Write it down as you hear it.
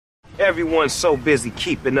Everyone's so busy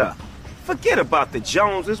keeping up. Forget about the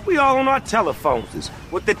Joneses. We all on our telephones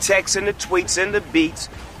with the texts and the tweets and the beats.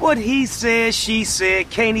 What he said, she said,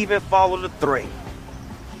 can't even follow the thread.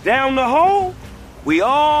 Down the hole, we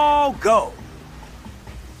all go.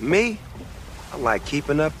 Me, I like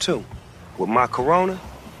keeping up too, with my Corona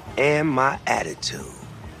and my attitude.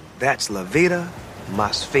 That's La Vida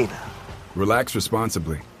Más Fina. Relax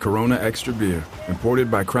responsibly. Corona Extra Beer. Imported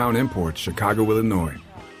by Crown Imports, Chicago, Illinois.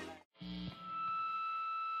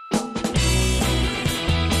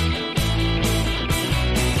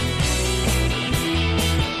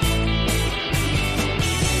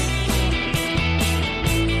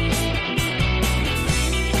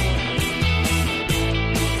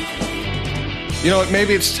 You know what?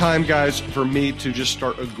 Maybe it's time, guys, for me to just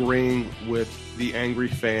start agreeing with the angry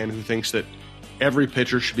fan who thinks that every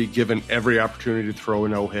pitcher should be given every opportunity to throw a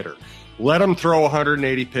no-hitter. Let them throw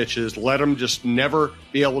 180 pitches. Let them just never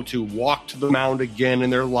be able to walk to the mound again in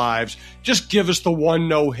their lives. Just give us the one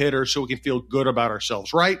no-hitter so we can feel good about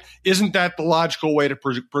ourselves, right? Isn't that the logical way to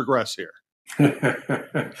progress here?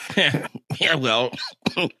 Yeah, well...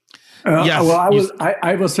 Yes. Well,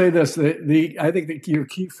 I will say this: I think that your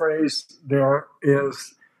key phrase there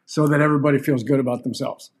is so that everybody feels good about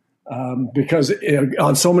themselves, because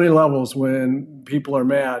on so many levels, when people are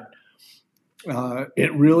mad,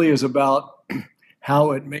 it really is about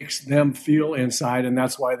how it makes them feel inside, and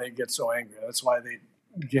that's why they get so angry. That's why they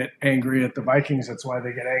get angry at the Vikings. That's why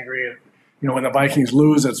they get angry at when the Vikings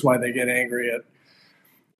lose. That's why they get angry at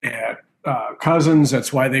Cousins.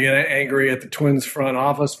 That's why they get angry at the Twins front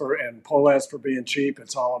office and Polas for being cheap.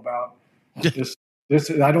 It's all about this.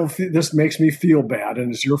 I don't think this makes me feel bad,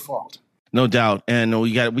 and it's your fault. No doubt. And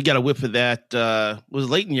we got a whiff of that.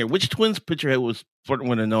 Was late in the year. Which Twins pitcher was flirting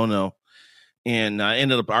with a no-no? And I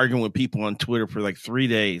ended up arguing with people on Twitter for like 3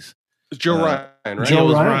 days. It's Joe Ryan, right?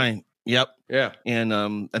 Joe Ryan. Yep. Yeah. And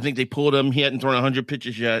I think they pulled him. He hadn't thrown 100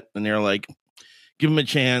 pitches yet, and they're like, "Give him a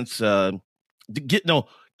chance.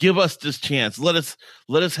 Give us this chance. Let us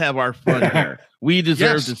have our fun here. We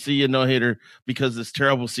deserve to see a no-hitter because this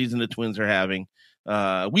terrible season the Twins are having.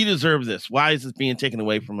 We deserve this. Why is this being taken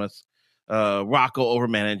away from us? Rocco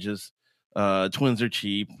overmanages. Twins are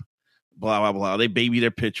cheap. Blah, blah, blah. They baby their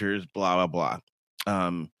pitchers. Blah, blah,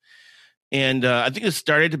 blah. And I think it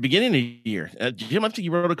started at the beginning of the year. Jim, I think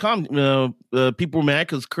you wrote a column. People were mad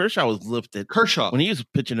because Kershaw was lifted. When he was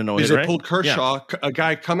pitching a no-hitter, because they right? pulled Kershaw, a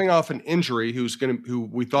guy coming off an injury who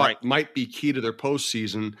we thought might be key to their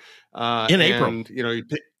postseason in April. And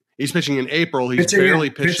he's pitching in April. He's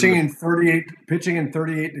pitching in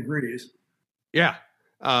 38 degrees. Yeah,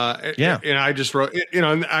 And I just wrote,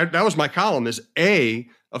 that was my column. Is A,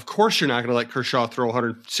 of course you're not going to let Kershaw throw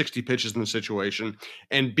 160 pitches in the situation,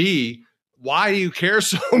 and B, why do you care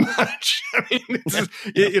so much? I mean, this is,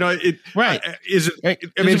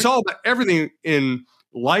 it's all about everything in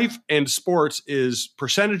life and sports is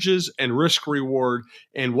percentages and risk reward.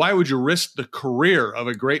 And why would you risk the career of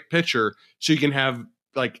a great pitcher so you can have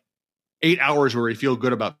like 8 hours where you feel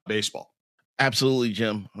good about baseball? Absolutely,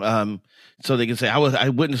 Jim. So they can say I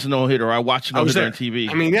witnessed a no-hitter, or I watched a no-hitter on TV.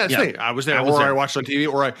 I mean, I was there, I watched on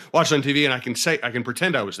TV, or I watched on TV, and I can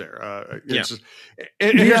pretend I was there. But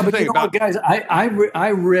guys, I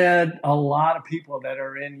read a lot of people that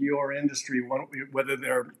are in your industry, whether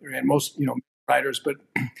they're and most writers, but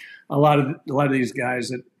a lot of these guys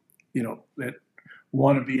that that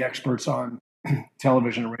want to be experts on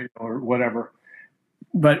television, radio, or whatever.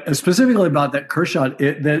 But specifically about that Kershaw,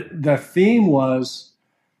 the theme was,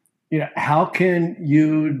 how can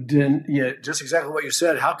you just exactly what you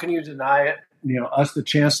said. How can you deny us the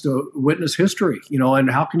chance to witness history? And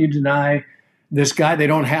how can you deny this guy?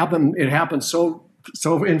 It happens so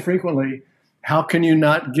infrequently. How can you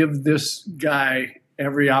not give this guy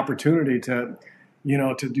every opportunity to do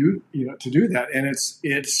that? And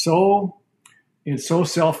it's so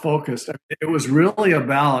self-focused. It was really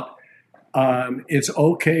about. It's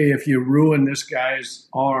okay if you ruin this guy's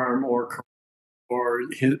arm or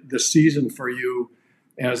the season for you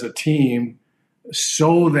as a team,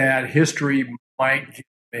 so that history might get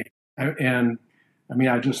made. And I mean,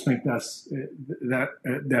 I just think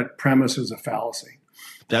that premise is a fallacy.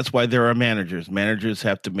 That's why there are managers. Managers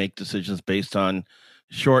have to make decisions based on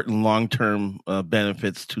short and long-term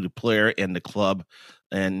benefits to the player and the club,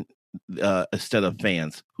 and instead of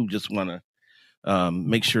fans who just want to.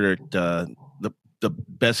 Make sure that the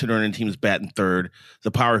best hitter on the team is batting third,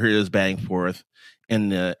 the power hitter is batting fourth,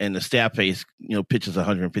 and the staff base pitches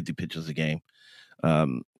 150 pitches a game.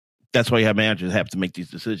 That's why you have managers have to make these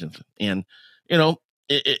decisions, and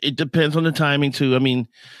it depends on the timing too. I mean,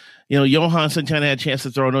 Johan Santana had a chance to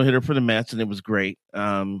throw a no hitter for the Mets, and it was great.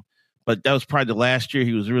 but that was probably the last year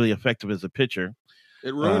he was really effective as a pitcher.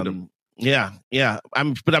 It ruined him. Yeah.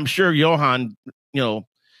 I'm sure Johan,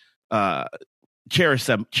 cherished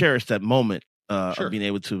that moment of being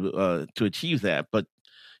able to achieve that. But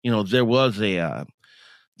it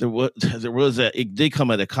did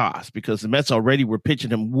come at a cost, because the Mets already were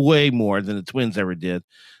pitching him way more than the Twins ever did.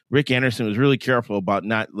 Rick Anderson was really careful about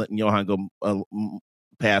not letting Johan go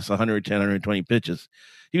past 110, 120 pitches.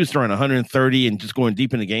 He was throwing 130 and just going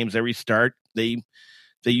deep into games every start. They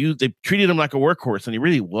treated him like a workhorse, and he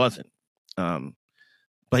really wasn't.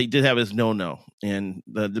 But he did have his no-no, and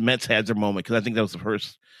the Mets had their moment, because I think that was the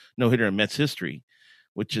first no-hitter in Mets history,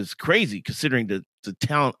 which is crazy considering the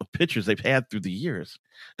talent of pitchers they've had through the years.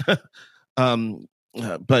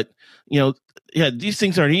 But these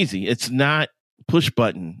things aren't easy. It's not push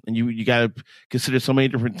button, and you got to consider so many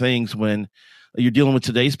different things when you're dealing with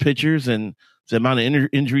today's pitchers and the amount of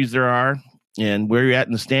injuries there are, and where you're at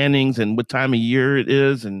in the standings, and what time of year it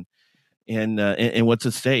is, and what's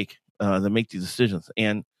at stake to make these decisions.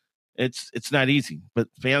 And it's not easy, but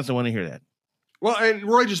fans don't want to hear that. Well, and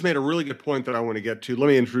Roy just made a really good point that I want to get to. Let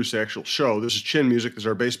me introduce the actual show. This is Chin Music. This is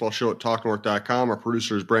our baseball show at TalkNorth.com. Our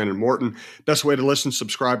producer is Brandon Morton. Best way to listen,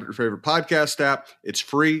 subscribe to your favorite podcast app. It's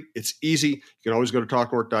free. It's easy. You can always go to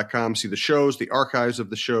TalkNorth.com, see the shows, the archives of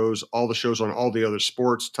the shows, all the shows on all the other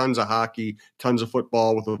sports, tons of hockey, tons of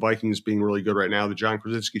football, with the Vikings being really good right now, the John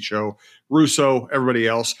Krasinski show, Russo, everybody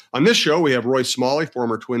else. On this show, we have Roy Smalley,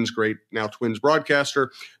 former Twins great, now Twins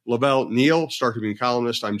broadcaster, Lavelle Neal, Star Tribune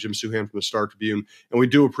columnist. I'm Jim Suhan from the Star Tribune, and we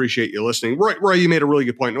do appreciate you listening. Roy, you made a really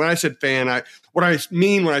good point. When I said fan, what I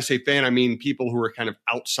mean when I say fan, I mean people who are kind of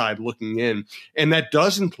outside looking in, and that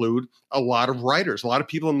does include a lot of writers, a lot of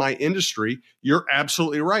people in my industry. You're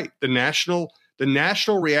absolutely right. The national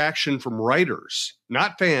reaction from writers,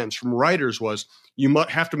 not fans, from writers was, you must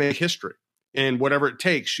have to make history, and whatever it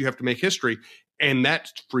takes, you have to make history, and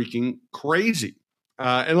that's freaking crazy.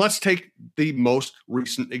 And let's take the most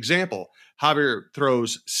recent example. Javier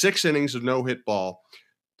throws 6 innings of no-hit ball,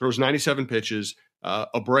 throws 97 pitches.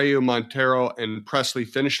 Abreu, Montero, and Presley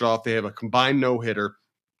finished it off. They have a combined no-hitter.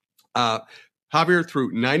 Javier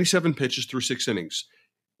threw 97 pitches through 6 innings.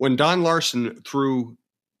 When Don Larson threw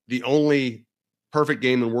the only perfect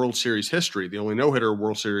game in World Series history, the only no-hitter in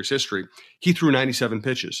World Series history, he threw 97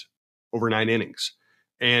 pitches over 9 innings.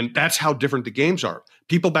 And that's how different the games are.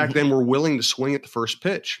 People back then were willing to swing at the first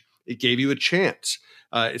pitch. It gave you a chance.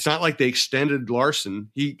 It's not like they extended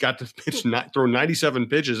Larson. He got to throw 97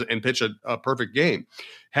 pitches and pitch a perfect game.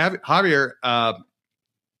 Javier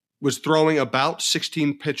was throwing about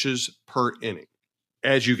 16 pitches per inning.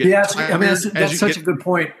 As you get, that's such a good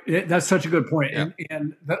point. That's such a good point. Yeah.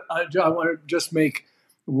 And I want to just make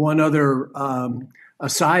one other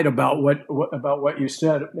aside about what you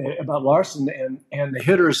said about Larson and the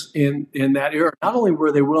hitters in that era. Not only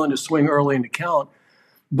were they willing to swing early into count,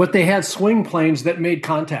 but they had swing planes that made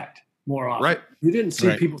contact more often. Right. You didn't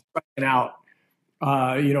see people striking out.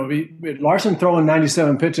 Larson throwing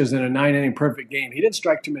 97 pitches in a 9-inning perfect game. He didn't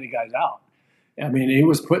strike too many guys out. I mean,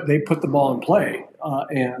 they put the ball in play,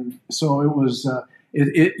 and so it was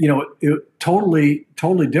totally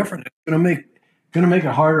different. It's going to make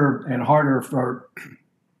it harder and harder for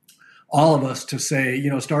all of us to say,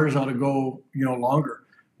 starters ought to go, longer,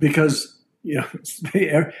 because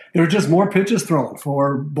there are just more pitches thrown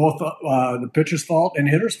for both the pitcher's fault and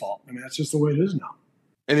hitter's fault. I mean, that's just the way it is now.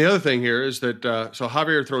 And the other thing here is that so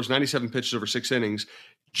Javier throws 97 pitches over 6 innings.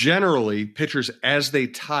 Generally, pitchers, as they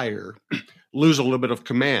tire, lose a little bit of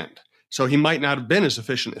command. So he might not have been as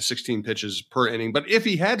efficient as 16 pitches per inning. But if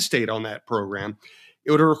he had stayed on that program,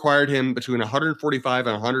 it would have required him between 145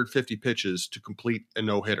 and 150 pitches to complete a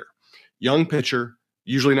no-hitter. Young pitcher,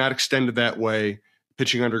 usually not extended that way,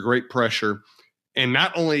 pitching under great pressure. And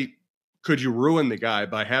not only could you ruin the guy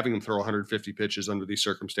by having him throw 150 pitches under these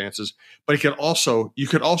circumstances, but you could also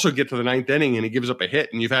get to the 9th inning and he gives up a hit,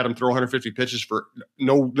 and you've had him throw 150 pitches for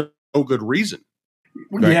no good reason.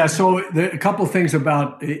 Right? Yeah. So a couple of things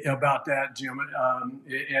about that, Jim,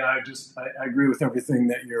 and I agree with everything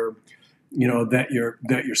that you're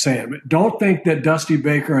saying. But don't think that Dusty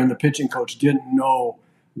Baker and the pitching coach didn't know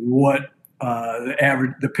what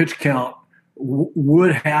the pitch count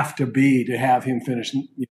would have to be to have him finish.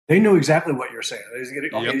 They knew exactly what you're saying.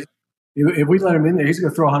 If we let him in there, he's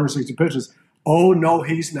going to throw 160 pitches. Oh no,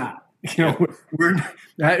 he's not. We're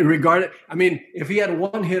regarded. I mean, if he had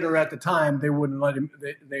one hitter at the time, they wouldn't let him.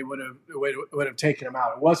 They would have taken him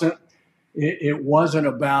out. It wasn't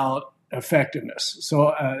about effectiveness.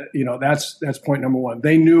 So that's point number one.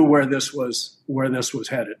 They knew where this was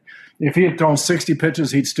headed. If he had thrown 60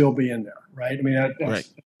 pitches, he'd still be in there, right? I mean,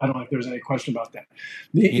 that's I don't know if there's any question about that.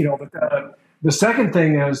 But the second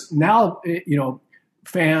thing is now,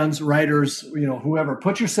 fans, writers, whoever,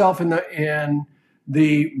 put yourself in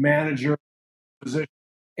the manager position,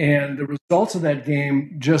 and the results of that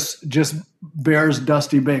game just bears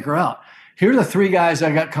Dusty Baker out. Here are the three guys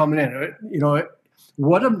I got coming in.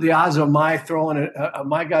 What are the odds of my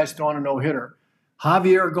guys throwing a no-hitter?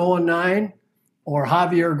 Javier going 9 or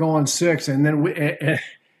Javier going 6, and then we got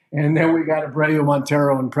Abreu,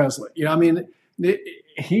 Montero, and Presley.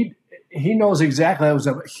 He knows exactly.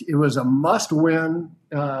 It was a must-win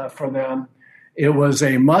for them. It was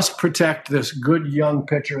a must-protect this good young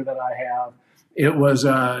pitcher that I have. It was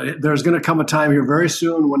there's going to come a time here very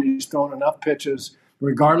soon when he's thrown enough pitches,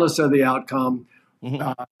 regardless of the outcome.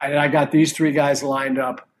 And I got these three guys lined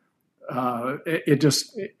up. What's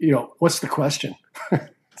the question?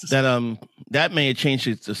 That may have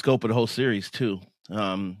changed the scope of the whole series too.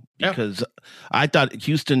 Because I thought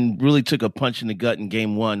Houston really took a punch in the gut in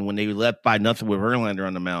game 1 when they left by nothing with Verlander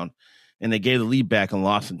on the mound, and they gave the lead back and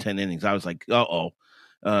lost in 10 innings. I was like,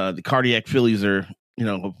 the cardiac Phillies are,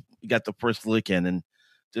 got the first lick in, and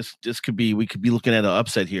we could be looking at an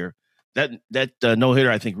upset here. That no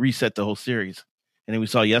hitter, I think, reset the whole series. And then we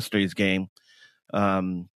saw yesterday's game.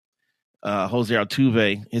 Jose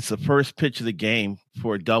Altuve hits the first pitch of the game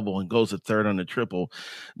for a double and goes to third on the triple.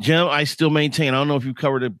 Jim, I still maintain, I don't know if you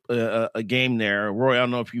covered a game there. Roy, I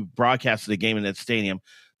don't know if you broadcasted a game in that stadium.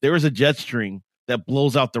 There was a jet stream that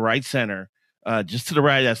blows out the right center, just to the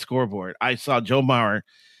right of that scoreboard. I saw Joe Mauer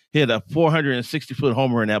hit a 460-foot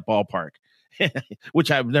homer in that ballpark,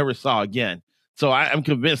 which I've never saw again. So I'm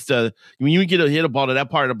convinced when you hit a ball to that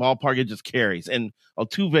part of the ballpark, it just carries. And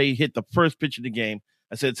Altuve hit the first pitch of the game.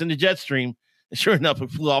 I said, it's in the jet stream. And sure enough, it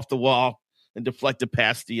flew off the wall and deflected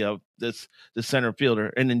past the center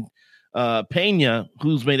fielder. And then Pena,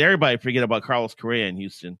 who's made everybody forget about Carlos Correa in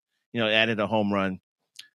Houston, added a home run.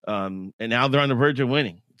 And now they're on the verge of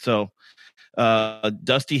winning. So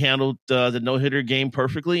Dusty handled the no-hitter game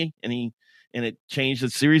perfectly, and it changed the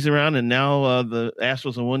series around, and now the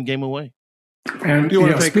Astros are 1 game away. And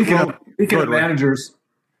speaking of managers,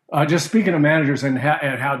 speaking of managers and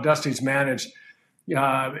how Dusty's managed,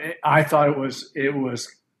 I thought it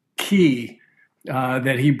was key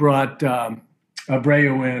that he brought Abreu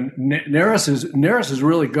in. Neris is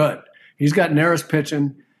really good. He's got Neris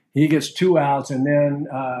pitching. He gets 2 outs, and then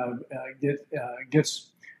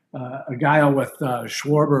gets a guy on with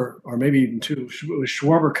Schwarber, or maybe even 2, with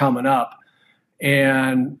Schwarber coming up.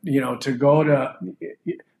 And, to go to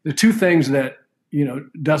the 2 things that,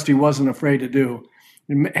 Dusty wasn't afraid to do,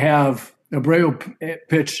 have Abreu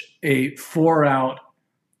pitch a 4-out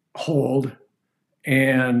hold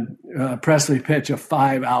and Presley pitch a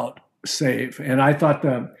 5-out save. And I thought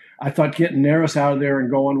getting Neris out of there and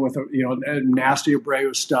going with nasty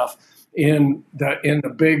Abreu stuff in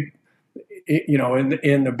the big,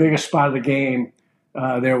 in the biggest spot of the game,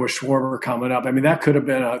 there was Schwarber coming up. I mean, that could have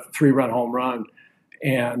been a 3-run home run.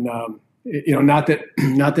 And not that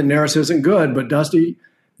Neris isn't good, but Dusty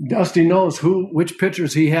knows which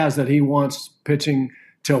pitchers he has that he wants pitching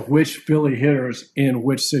to which Philly hitters in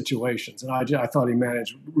which situations. And I thought he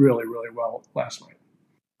managed really, really well last night.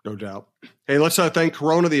 No doubt. Hey, let's thank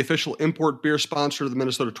Corona, the official import beer sponsor of the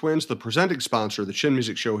Minnesota Twins, the presenting sponsor of the Chin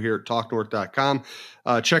Music Show here at TalkNorth.com.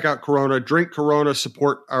 Check out Corona, drink Corona,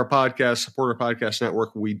 support our podcast, support our podcast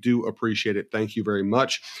network. We do appreciate it. Thank you very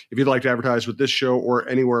much. If you'd like to advertise with this show or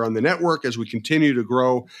anywhere on the network as we continue to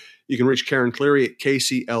grow, you can reach Karen Cleary at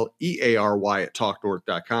KCLEARY at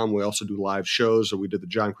TalkNorth.com. We also do live shows. We did the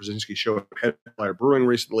John Krasinski show at Headfire Brewing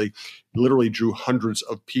recently. It literally drew hundreds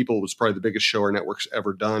of people. It was probably the biggest show our network's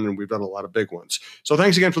ever done, and we've done a lot of big ones. So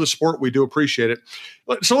thanks again for the support. We do appreciate it.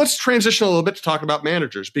 So let's transition a little bit to talk about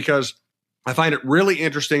managers, because I find it really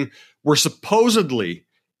interesting. We're supposedly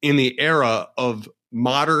in the era of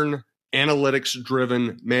modern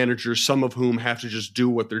analytics-driven managers, some of whom have to just do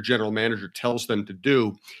what their general manager tells them to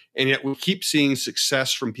do. And yet we keep seeing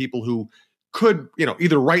success from people who could,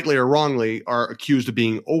 either rightly or wrongly, are accused of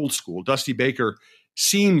being old school. Dusty Baker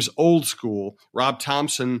seems old school. Rob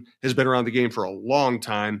Thompson has been around the game for a long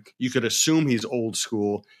time. You could assume he's old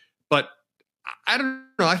school. But I don't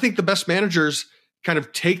know. I think the best managers kind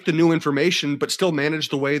of take the new information, but still manage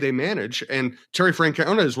the way they manage. And Terry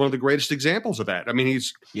Francona is one of the greatest examples of that. I mean,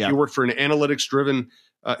 he worked for an analytics-driven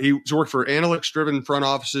front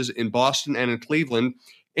offices in Boston and in Cleveland,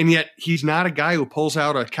 and yet he's not a guy who pulls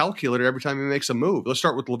out a calculator every time he makes a move. Let's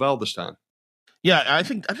start with Lavelle this time. Yeah, I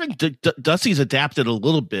think Dusty's adapted a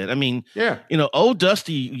little bit. I mean, old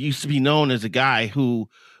Dusty used to be known as a guy who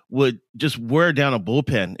would just wear down a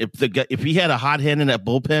bullpen. If he had a hot hand in that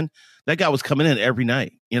bullpen, that guy was coming in every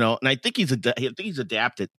night, and I think he's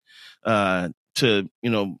adapted to,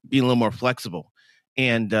 being a little more flexible.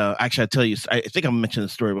 And actually, I tell you, I think I mentioned the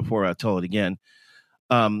story before. I'll tell it again.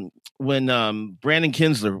 When Brandon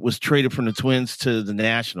Kinsler was traded from the Twins to the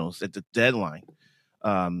Nationals at the deadline,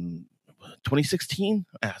 2016,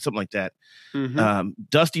 something like that.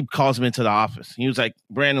 Dusty calls him into the office. He was like,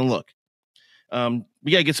 "Brandon, look,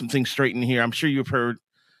 we gotta get some things straightened here. I'm sure you've heard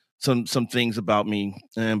some things about me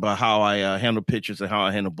and about how I handle pitchers and how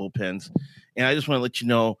I handle bullpens. And I just want to let you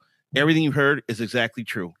know, everything you heard is exactly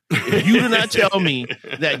true. If you do not tell me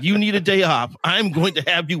that you need a day off, I'm going to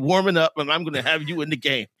have you warming up and I'm going to have you in the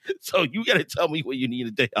game. So you got to tell me when you need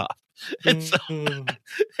a day off." And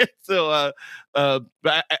so, but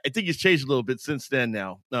I think it's changed a little bit since then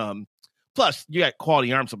now. Plus, you got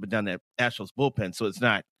quality arms up and down that Astros bullpen, so it's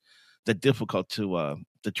not that difficult to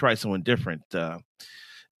try someone different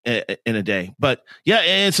in a day. But yeah,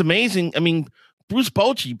 and it's amazing. I mean, Bruce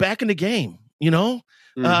Bochy back in the game, you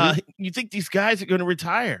think these guys are going to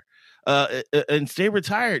retire and stay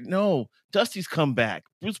retired? No, Dusty's come back.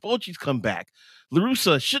 Bruce Bochy's come back. La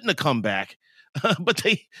Russa shouldn't have come back, but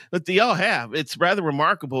they all have. It's rather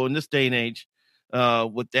remarkable in this day and age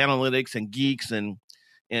with analytics and geeks and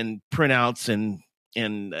printouts and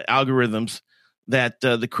algorithms that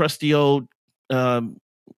the crusty old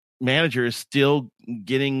manager is still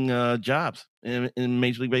getting jobs in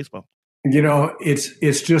Major League Baseball.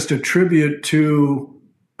 It's just a tribute to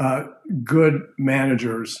good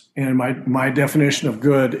managers, and my definition of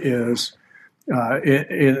good is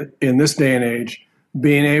in this day and age,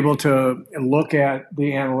 being able to look at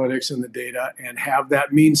the analytics and the data and have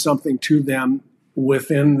that mean something to them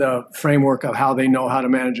within the framework of how they know how to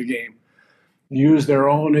manage a game. Use their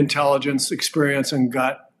own intelligence, experience, and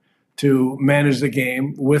gut to manage the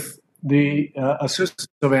game with the assistance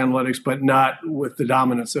of analytics, but not with the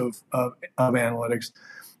dominance of analytics.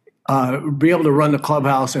 Be able to run the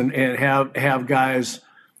clubhouse and have guys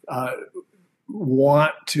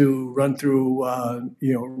want to run through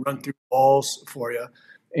balls for you.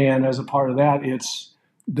 And as a part of that, it's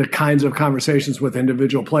the kinds of conversations with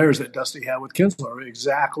individual players that Dusty had with Kinsler.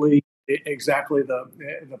 Exactly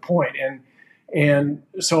the point. And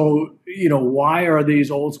so, why are these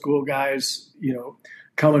old school guys,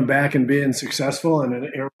 coming back and being successful in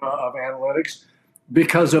an era of analytics?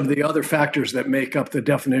 Because of the other factors that make up the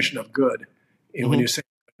definition of good. And when you say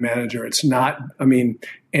manager, it's not,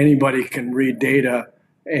 anybody can read data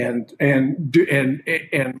and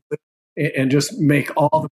just make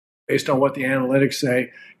all the based on what the analytics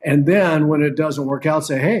say. And then when it doesn't work out,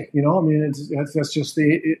 say, hey, that's just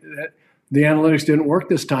the analytics didn't work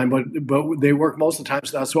this time, but they work most of the time.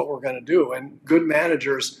 So that's what we're going to do. And good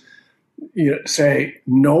managers, say,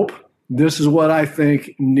 nope, this is what I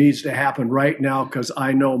think needs to happen right now because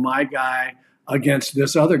I know my guy against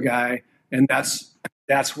this other guy, and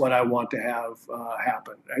that's what I want to have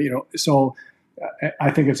happen. So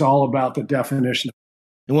I think it's all about the definition.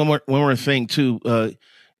 And one more thing too,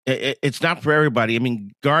 it's not for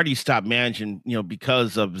everybody. Gardy stopped managing,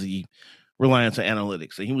 because of the reliance on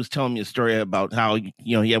analytics. And he was telling me a story about how,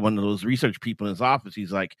 he had one of those research people in his office.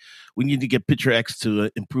 He's like, we need to get pitcher X to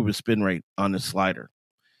improve his spin rate on the slider.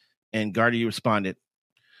 And Gardy responded,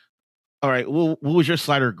 all right, well, what was your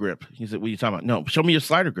slider grip? He said, what are you talking about? No, show me your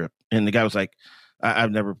slider grip. And the guy was like,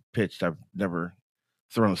 I've never pitched. I've never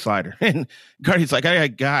thrown a slider. And Gardy's like, I got a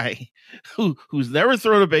guy who's never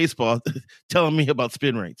thrown a baseball telling me about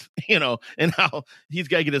spin rates, and how he's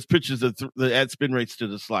got to get his pitches to add spin rates to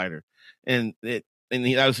the slider. And that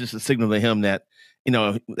was just a signal to him that,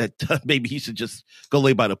 that maybe he should just go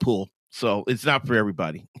lay by the pool. So it's not for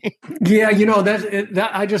everybody. Yeah,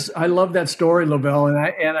 I love that story, Lavelle,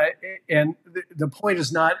 and the point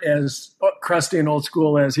is not as crusty and old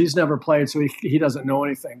school as he's never played, so he doesn't know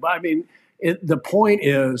anything. But the point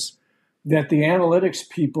is that the analytics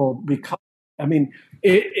people become.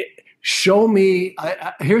 Show me.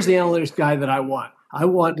 Here's the analytics guy that I want. I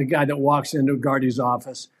want the guy that walks into Gardy's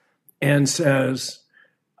office and says,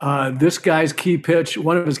 this guy's key pitch,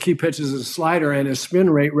 one of his key pitches is a slider, and his spin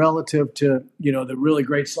rate relative to, the really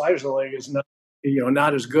great sliders in the league is not,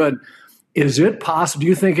 not as good. Is it possible? Do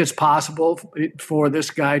you think it's possible for this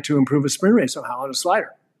guy to improve his spin rate somehow on a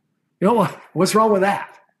slider? What's wrong with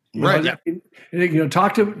that? Right.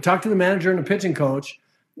 Talk to the manager and the pitching coach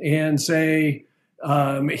and say,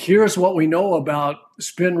 here's what we know about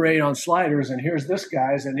spin rate on sliders, and here's this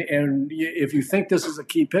guy's. And if you think this is a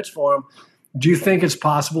key pitch for him, do you think it's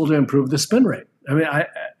possible to improve the spin rate?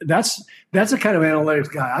 That's the kind of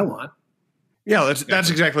analytics guy I want. Yeah, that's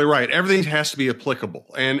exactly right. Everything has to be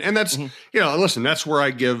applicable, and that's listen, that's where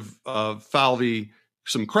I give Falvey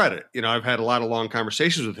some credit. I've had a lot of long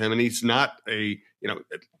conversations with him, and he's not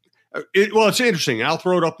it's interesting. I'll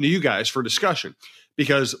throw it up to you guys for discussion,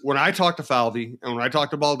 because when I talk to Falvey and when I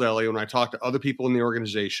talk to Baldelli, when I talk to other people in the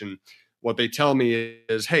organization, what they tell me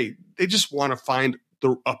is, hey, they just want to find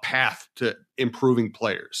a path to improving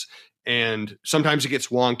players. And sometimes it gets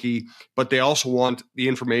wonky, but they also want the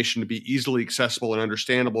information to be easily accessible and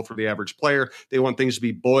understandable for the average player. They want things to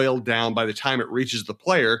be boiled down by the time it reaches the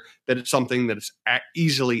player, that it's something that is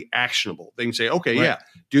easily actionable. They can say, okay, right, yeah,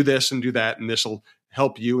 do this and do that, and this will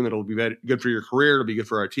help you, and it'll be good for your career, it'll be good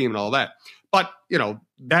for our team and all that. But,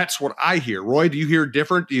 that's what I hear. Roy, do you hear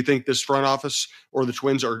different? Do you think this front office or the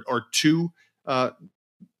Twins are too, too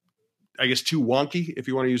wonky, if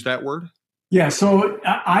you want to use that word? Yeah, so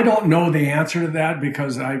I don't know the answer to that,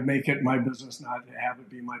 because I make it my business not to have it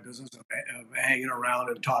be my business of hanging around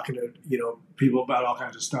and talking to people about all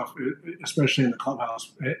kinds of stuff, especially in the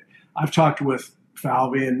clubhouse. I've talked with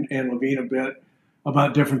Falvey and Levine a bit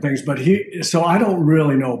about different things, but so I don't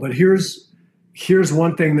really know. But here's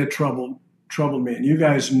one thing that troubled me, and you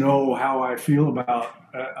guys know how I feel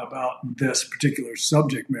about this particular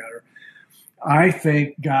subject matter. I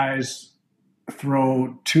think guys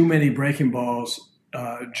throw too many breaking balls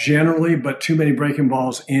generally, but too many breaking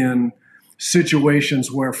balls in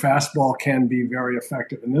situations where fastball can be very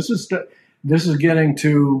effective. And this is getting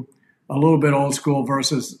to a little bit old school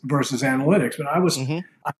versus analytics. But I was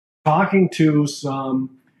talking to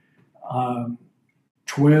some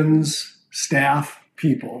Twins staff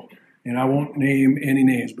people, and I won't name any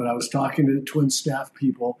names, but I was talking to the Twins staff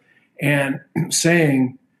people and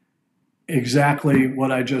saying exactly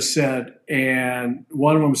what I just said. And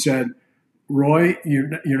one of them said, Roy, you're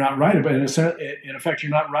not right about it. In effect, you're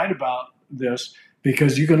not right about this,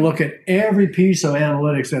 because you can look at every piece of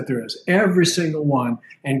analytics that there is, every single one,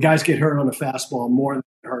 and guys get hurt on a fastball more than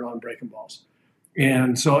they get hurt on breaking balls.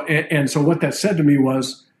 And so what that said to me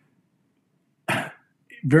was,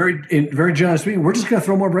 very generally speaking, we're just going to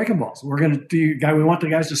throw more breaking balls. We want the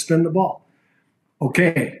guys to spin the ball.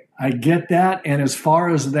 Okay, I get that, and as far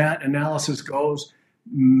as that analysis goes,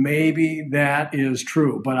 maybe that is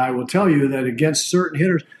true. But I will tell you that against certain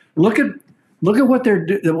hitters, look at what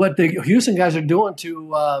the Houston guys are doing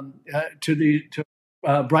to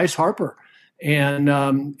Bryce Harper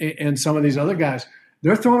and some of these other guys.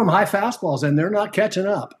 They're throwing them high fastballs, and they're not catching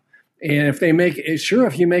up. And if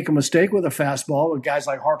you make a mistake with a fastball with guys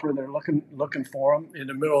like Harper, they're looking for them in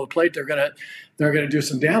the middle of the plate. They're gonna do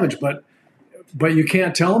some damage, but you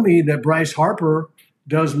can't tell me that Bryce Harper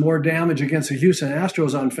does more damage against the Houston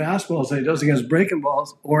Astros on fastballs than he does against breaking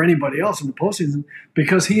balls or anybody else in the postseason,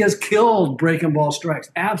 because he has killed breaking ball strikes,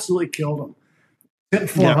 absolutely killed them. Hitting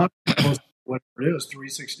 400, whatever it is,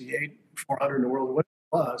 368, 400 in the world, whatever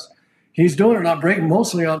it was. He's doing it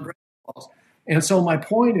mostly on breaking balls. And so my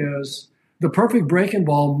point is, the perfect breaking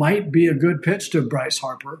ball might be a good pitch to Bryce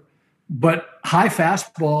Harper, but high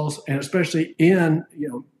fastballs, and especially in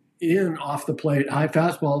off the plate, high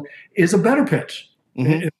fastball is a better pitch.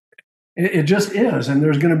 Mm-hmm. It just is. And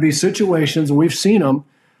there's going to be situations, and we've seen them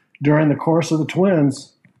during the course of the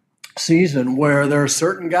Twins season, where there are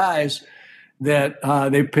certain guys that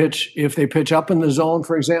if they pitch up in the zone,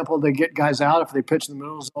 for example, they get guys out. If they pitch in the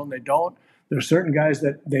middle of the zone, they don't. There's certain guys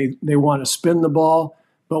that they want to spin the ball,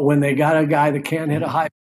 but when they got a guy that can't hit a high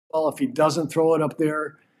ball, if he doesn't throw it up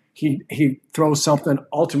there, he throws something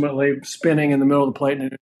ultimately spinning in the middle of the plate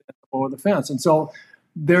and over the fence. And so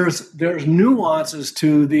there's nuances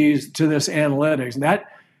to this analytics. And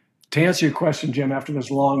that, to answer your question, Jim, after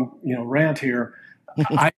this long rant here,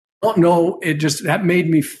 I don't know. That made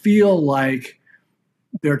me feel like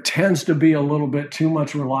there tends to be a little bit too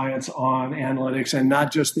much reliance on analytics and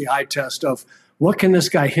not just the eye test of what can this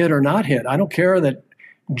guy hit or not hit. I don't care that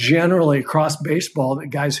generally across baseball that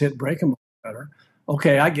guys hit breaking balls better.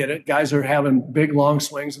 Okay, I get it. Guys are having big long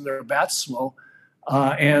swings and their bats slow,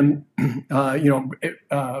 or they hit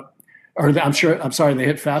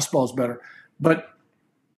fastballs better, but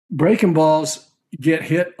breaking balls get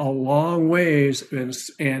hit a long ways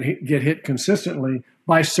and get hit consistently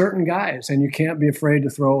by certain guys, and you can't be afraid to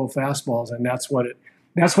throw fastballs. And that's what it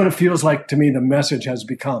feels like to me. The message has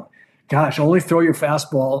become, gosh, only throw your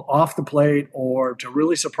fastball off the plate or to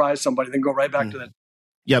really surprise somebody, then go right back to that.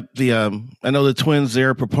 Yep. I know the Twins, they're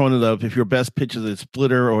a proponent of, if your best pitch is a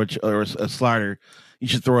splitter or a slider, you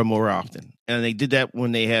should throw it more often. And they did that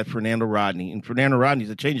when they had Fernando Rodney, and Fernando Rodney's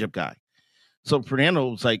a changeup guy. So Fernando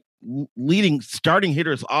was like starting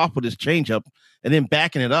hitters off with his changeup and then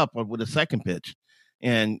backing it up with a second pitch.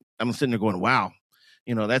 And I'm sitting there going, wow,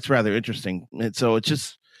 that's rather interesting. And so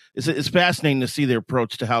it's fascinating to see their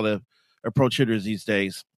approach to how to approach hitters these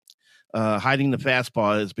days. hiding the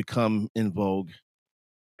fastball has become in vogue.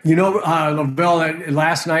 Lavelle,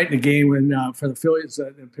 last night in the game when for the Phillies,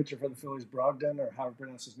 the pitcher for the Phillies, Brogdon, or how to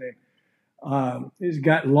pronounce his name, he's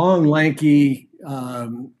got long, lanky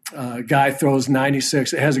guy, throws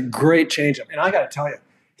 96. It has a great changeup. And I got to tell you,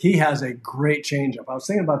 he has a great changeup. I was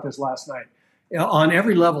thinking about this last night. On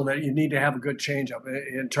every level that you need to have a good changeup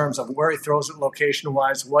in terms of where he throws it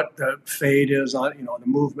location-wise, what the fade is on, the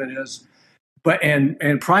movement is. But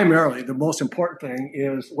and primarily the most important thing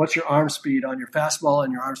is what's your arm speed on your fastball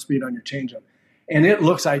and your arm speed on your changeup, and it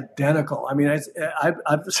looks identical. I mean,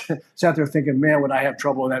 I've sat there thinking, man, would I have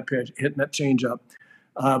trouble with that pitch hitting that changeup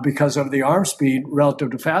because of the arm speed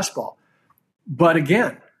relative to fastball. But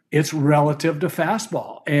again, it's relative to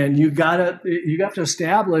fastball, and you have to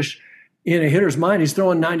establish in a hitter's mind he's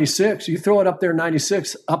throwing 96. You throw it up there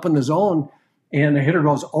 96 up in the zone. And the hitter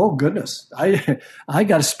goes, oh, goodness, I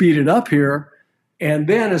got to speed it up here. And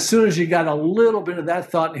then as soon as you got a little bit of that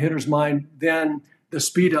thought in the hitter's mind, then the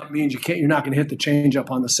speed up means you're not going to hit the changeup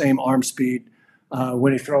on the same arm speed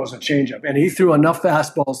when he throws a changeup. And he threw enough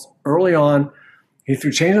fastballs early on. He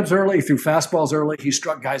threw changeups early. He threw fastballs early. He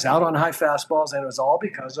struck guys out on high fastballs, and it was all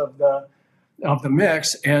because of the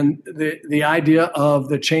mix and the idea of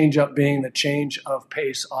the changeup being the change of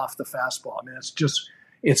pace off the fastball. I mean,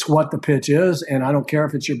 it's what the pitch is, and I don't care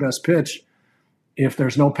if it's your best pitch. If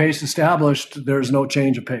there's no pace established, there's no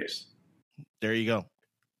change of pace. There you go.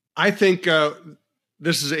 I think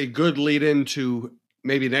this is a good lead into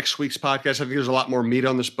maybe next week's podcast. I think there's a lot more meat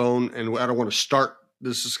on this bone, and I don't want to start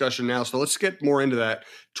this discussion now. So let's get more into that.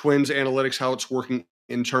 Twins analytics, how it's working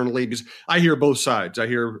internally, because I hear both sides. I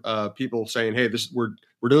hear people saying, hey,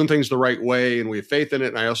 we're doing things the right way and we have faith in it.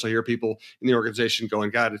 And I also hear people in the organization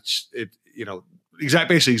going, God,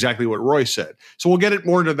 basically exactly what Roy said. So we'll get it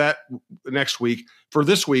more into that next week. For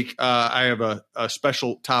this week, I have a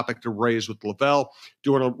special topic to raise with Lavelle.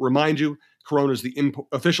 Do want to remind you, Corona is the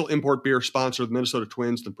official import beer sponsor of the Minnesota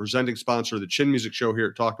Twins, the presenting sponsor of the Chin Music Show here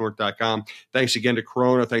at TalkNorth.com. Thanks again to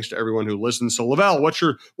Corona. Thanks to everyone who listens. So Lavelle, what's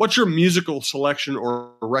your musical selection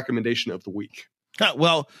or recommendation of the week?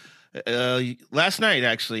 Well, last night,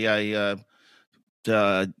 actually, I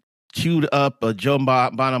queued up a Joe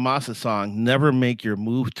Bonamassa song, Never Make Your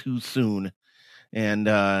Move Too Soon, and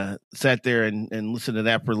sat there and listened to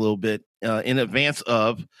that for a little bit in advance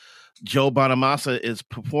of Joe Bonamassa is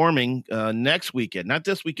performing next weekend, not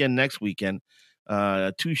this weekend, next weekend,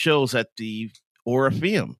 2 shows at the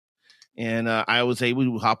Orpheum. And I was able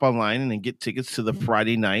to hop online and then get tickets to the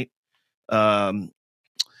Friday night event.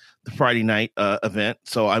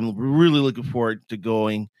 So I'm really looking forward to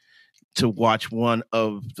going to watch one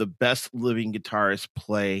of the best living guitarists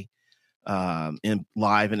play in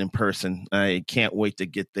live and in person. I can't wait to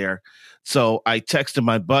get there. So I texted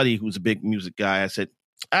my buddy, who's a big music guy. I said,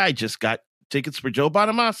 I just got tickets for Joe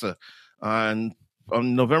Bonamassa on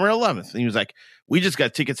November 11th. And he was like, we just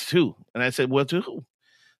got tickets too. And I said, well, to who?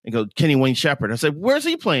 He goes, Kenny Wayne Shepherd. I said, where's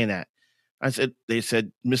he playing at? They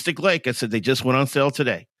said Mystic Lake. I said, they just went on sale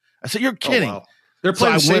today. I said, you're kidding. Oh, wow. They're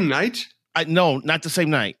playing the same night? No, not the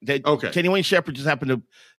same night. Okay. Kenny Wayne Shepherd just happened to,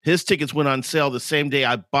 his tickets went on sale the same day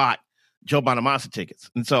I bought Joe Bonamassa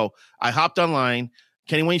tickets. And so I hopped online.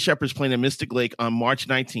 Kenny Wayne Shepherd's playing at Mystic Lake on March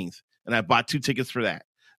 19th. And I bought 2 tickets for that.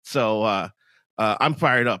 So I'm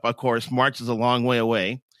fired up. Of course, March is a long way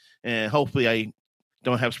away. And hopefully I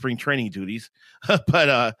don't have spring training duties.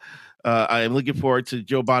 But I'm looking forward to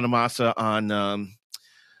Joe Bonamassa on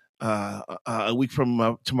a week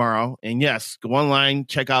from tomorrow. And yes, go online,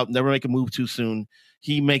 check out Never Make a Move Too Soon.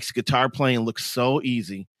 He makes guitar playing look so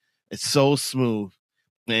easy. It's so smooth.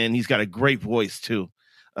 And he's got a great voice too.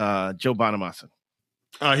 Joe Bonamassa.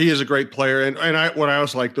 He is a great player. And what I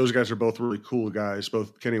also like, those guys are both really cool guys,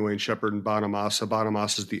 both Kenny Wayne Shepherd and Bonamassa.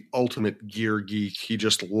 Bonamassa is the ultimate gear geek. He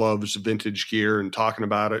just loves vintage gear and talking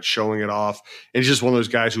about it, showing it off. And he's just one of those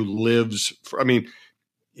guys who lives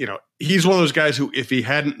he's one of those guys who, if he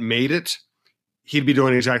hadn't made it, he'd be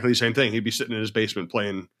doing exactly the same thing. He'd be sitting in his basement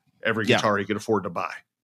playing every guitar he could afford to buy.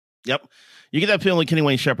 Yep. You get that feeling with Kenny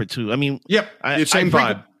Wayne Shepherd too. I mean, same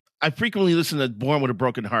vibe. I frequently listen to Born with a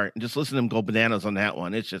Broken Heart and just listen to him go bananas on that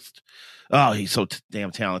one. It's just, he's so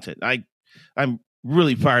damn talented. I'm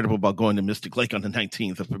really fired up about going to Mystic Lake on the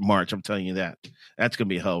 19th of March. I'm telling you that. That's going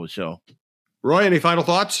to be a hell of a show. Roy, any final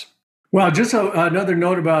thoughts? Well, just another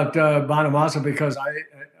note about Bonamassa, because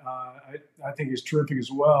I think he's terrific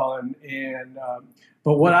as well.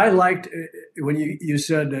 But what I liked when you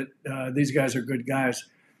said that these guys are good guys,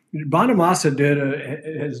 Bonamassa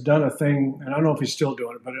has done a thing, and I don't know if he's still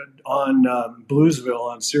doing it, but on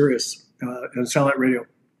Bluesville on Sirius and Satellite Radio.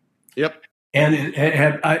 Yep. And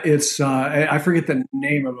it's I forget the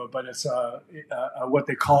name of it, but it's what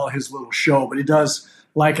they call his little show. But he does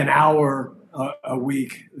like an hour a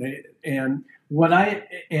week, and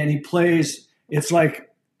he plays. It's like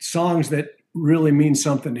songs that really mean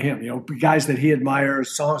something to him. You know, guys that he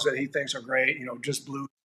admires, songs that he thinks are great. You know, just blues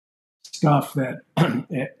stuff that.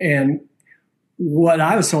 And what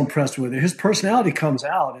I was so impressed with, his personality comes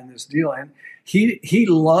out in this deal, and he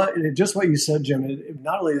loved just what you said, Jim.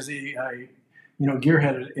 Not only is he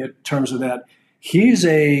gearhead in terms of that, he's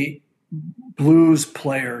a blues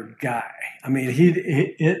player guy. I mean,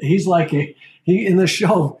 he's like in the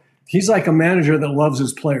show, he's like a manager that loves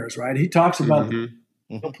his players, right? He talks about the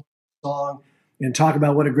song and talk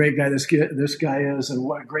about what a great guy this guy is, and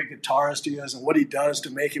what a great guitarist he is, and what he does to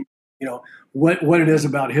make him, what it is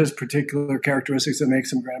about his particular characteristics that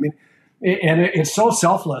makes him great. I mean, and it's so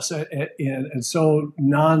selfless and so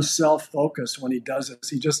non-self-focused when he does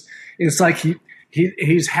this. It's like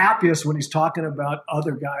he's happiest when he's talking about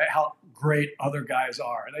how great other guys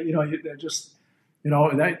are.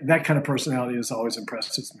 That kind of personality has always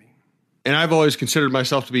impressed me. And I've always considered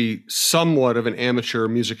myself to be somewhat of an amateur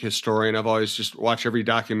music historian. I've always just watched every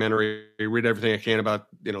documentary, read everything I can about,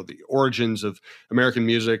 the origins of American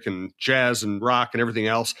music and jazz and rock and everything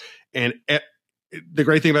else. And the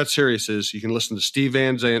great thing about Sirius is you can listen to Steve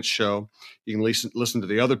Van Zant's show. You can listen to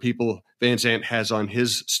the other people Van Zant has on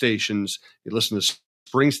his stations. You listen to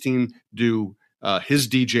Springsteen do his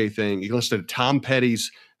DJ thing. You can listen to Tom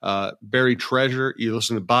Petty's Buried Treasure. You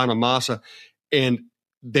listen to Bonamassa, and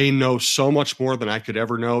they know so much more than I could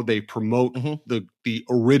ever know. They promote the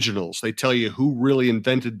originals. They tell you who really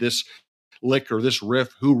invented this lick or this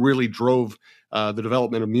riff, who really drove the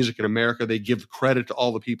development of music in America. They give credit to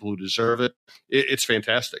all the people who deserve it. It's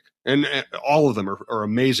fantastic. And all of them are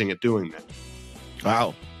amazing at doing that.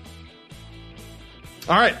 Wow.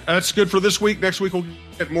 All right. That's good for this week. Next week, we'll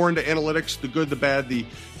get more into analytics, the good, the bad,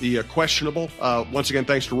 the questionable. Once again,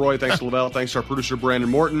 thanks to Roy. Thanks to Lavelle. Thanks to our producer, Brandon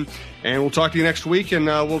Morton. And we'll talk to you next week, and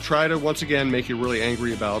we'll try to, once again, make you really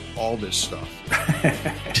angry about all this stuff.